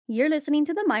You're listening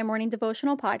to the My Morning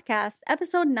Devotional Podcast,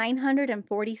 episode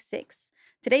 946.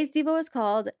 Today's Devo is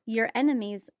called Your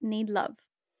Enemies Need Love.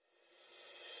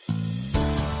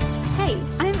 Hey,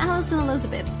 I'm Allison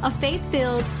Elizabeth, a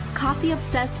faith-filled,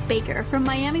 coffee-obsessed baker from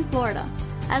Miami, Florida.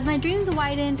 As my dreams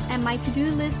widened and my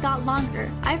to-do list got longer,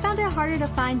 I found it harder to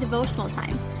find devotional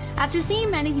time. After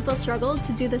seeing many people struggle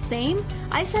to do the same,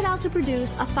 I set out to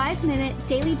produce a 5-minute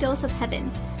daily dose of heaven.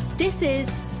 This is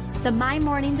the My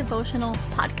Morning Devotional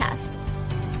Podcast.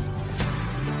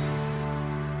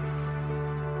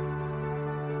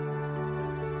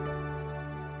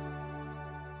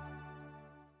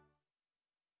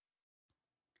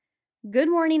 Good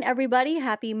morning, everybody.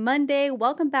 Happy Monday.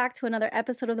 Welcome back to another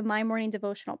episode of the My Morning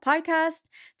Devotional Podcast.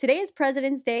 Today is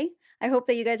President's Day. I hope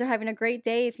that you guys are having a great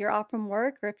day if you're off from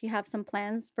work or if you have some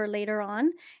plans for later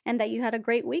on and that you had a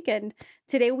great weekend.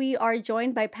 Today we are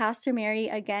joined by Pastor Mary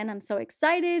again. I'm so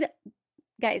excited.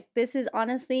 Guys, this is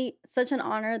honestly such an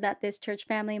honor that this church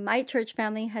family, my church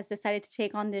family, has decided to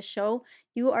take on this show.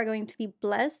 You are going to be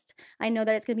blessed. I know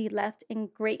that it's going to be left in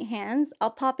great hands.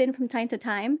 I'll pop in from time to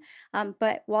time,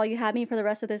 but while you have me for the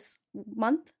rest of this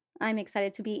month, I'm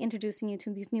excited to be introducing you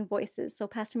to these new voices. So,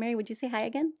 Pastor Mary, would you say hi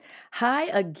again? Hi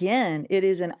again. It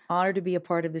is an honor to be a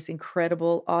part of this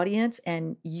incredible audience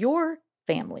and your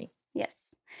family.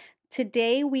 Yes.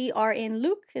 Today we are in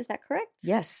Luke. Is that correct?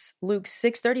 Yes, Luke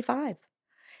 6:35.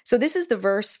 So this is the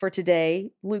verse for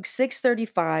today. Luke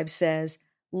 6:35 says,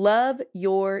 "Love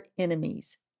your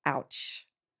enemies." Ouch.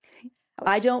 Ouch.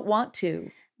 I don't want to.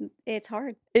 It's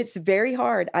hard. It's very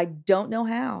hard. I don't know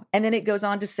how. And then it goes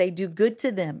on to say, do good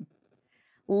to them.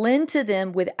 Lend to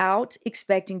them without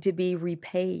expecting to be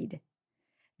repaid.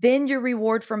 Then your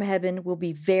reward from heaven will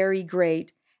be very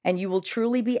great, and you will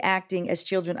truly be acting as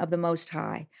children of the Most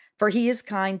High, for He is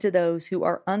kind to those who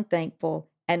are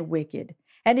unthankful and wicked.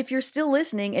 And if you're still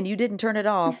listening and you didn't turn it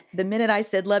off, the minute I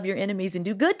said love your enemies and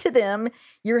do good to them,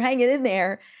 you're hanging in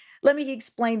there. Let me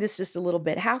explain this just a little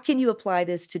bit. How can you apply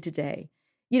this to today?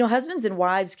 You know, husbands and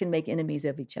wives can make enemies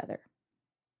of each other.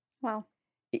 Wow.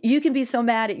 You can be so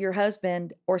mad at your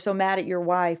husband or so mad at your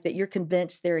wife that you're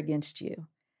convinced they're against you.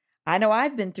 I know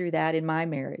I've been through that in my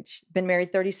marriage. Been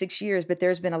married 36 years, but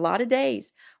there's been a lot of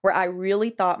days where I really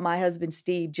thought my husband,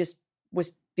 Steve, just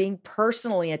was being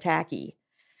personally attacky.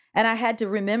 And I had to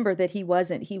remember that he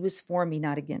wasn't. He was for me,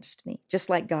 not against me, just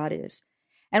like God is.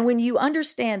 And when you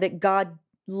understand that God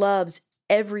loves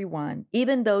everyone,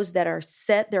 even those that are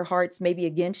set their hearts maybe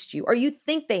against you, or you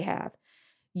think they have,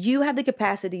 you have the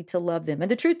capacity to love them. And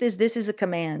the truth is, this is a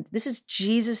command. This is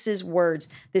Jesus's words.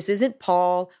 This isn't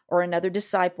Paul or another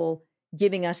disciple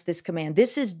giving us this command.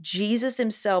 This is Jesus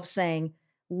himself saying,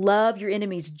 love your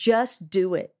enemies. Just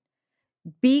do it.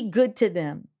 Be good to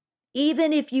them.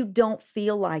 Even if you don't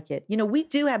feel like it. You know, we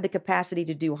do have the capacity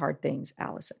to do hard things,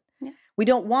 Allison. Yeah. We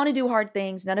don't want to do hard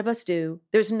things. None of us do.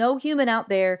 There's no human out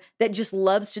there that just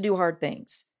loves to do hard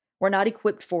things. We're not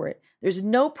equipped for it. There's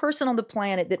no person on the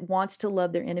planet that wants to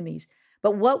love their enemies.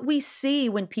 But what we see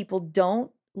when people don't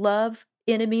love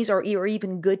enemies or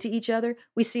even good to each other,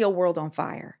 we see a world on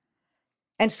fire.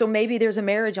 And so maybe there's a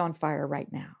marriage on fire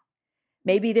right now.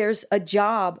 Maybe there's a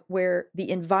job where the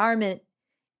environment,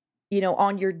 you know,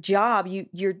 on your job,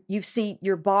 you see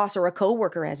your boss or a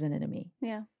coworker as an enemy.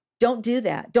 Yeah. Don't do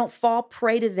that. Don't fall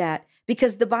prey to that,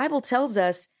 because the Bible tells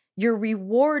us your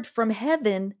reward from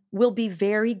heaven will be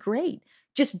very great.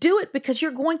 Just do it because you're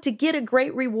going to get a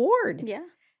great reward. Yeah.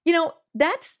 You know,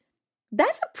 that's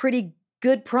a pretty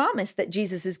good promise that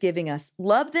Jesus is giving us.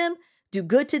 Love them, do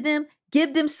good to them,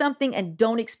 give them something, and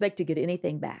don't expect to get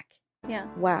anything back. Yeah.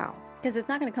 Wow. Because it's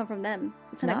not going to come from them.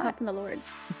 It's going to come from the Lord.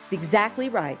 Exactly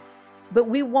right. But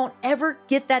we won't ever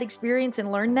get that experience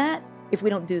and learn that if we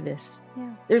don't do this.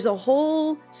 Yeah. There's a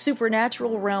whole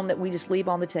supernatural realm that we just leave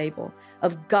on the table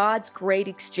of God's great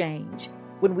exchange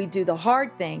when we do the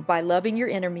hard thing by loving your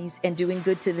enemies and doing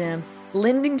good to them,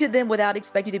 lending to them without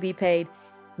expecting to be paid.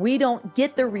 We don't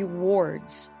get the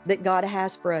rewards that God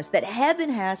has for us, that heaven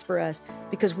has for us,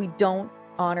 because we don't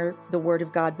honor the word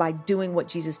of God by doing what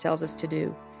Jesus tells us to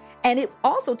do. And it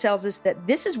also tells us that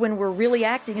this is when we're really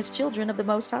acting as children of the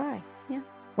Most High. Yeah.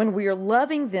 When we are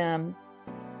loving them.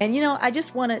 And, you know, I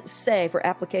just want to say, for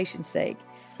application's sake,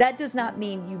 that does not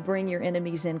mean you bring your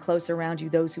enemies in close around you,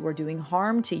 those who are doing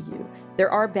harm to you. There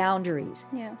are boundaries.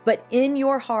 Yeah. But in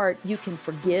your heart, you can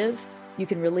forgive, you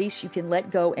can release, you can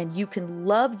let go, and you can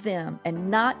love them and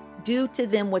not do to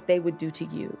them what they would do to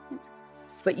you.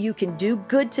 But you can do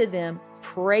good to them,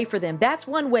 pray for them. That's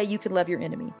one way you can love your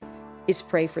enemy, is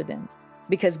pray for them.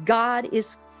 Because God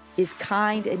is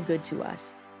kind and good to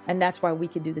us. And that's why we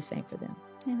can do the same for them.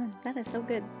 Amen. That is so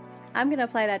good. I'm going to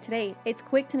apply that today. It's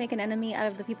quick to make an enemy out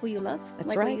of the people you love. That's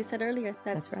like right. what you said earlier.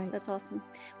 That's right. That's awesome.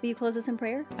 Will you close us in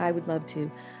prayer? I would love to.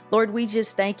 Lord, we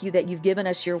just thank you that you've given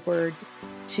us your word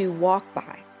to walk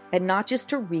by, and not just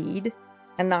to read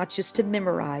and not just to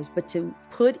memorize, but to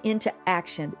put into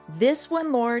action. This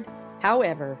one, Lord,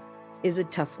 however, is a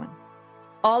tough one.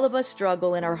 All of us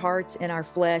struggle in our hearts and our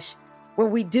flesh where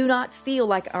we do not feel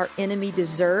like our enemy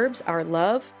deserves our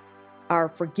love, our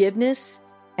forgiveness,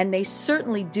 and they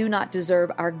certainly do not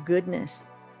deserve our goodness.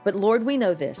 But Lord, we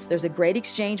know this. There's a great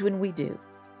exchange when we do.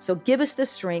 So give us the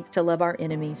strength to love our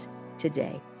enemies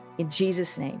today. In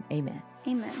Jesus' name, amen.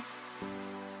 Amen.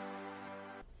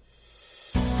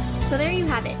 So there you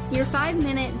have it, your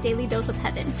 5-minute daily dose of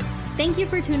heaven. Thank you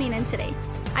for tuning in today.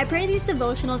 I pray these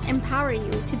devotionals empower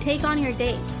you to take on your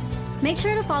day. Make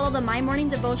sure to follow the My Morning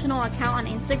Devotional account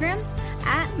on Instagram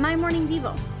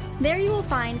 @MyMorningDevo. There you will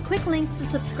find quick links to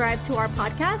subscribe to our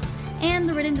podcast and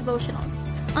the written devotionals.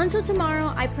 Until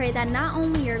tomorrow, I pray that not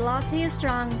only your latte is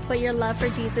strong, but your love for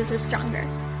Jesus is stronger.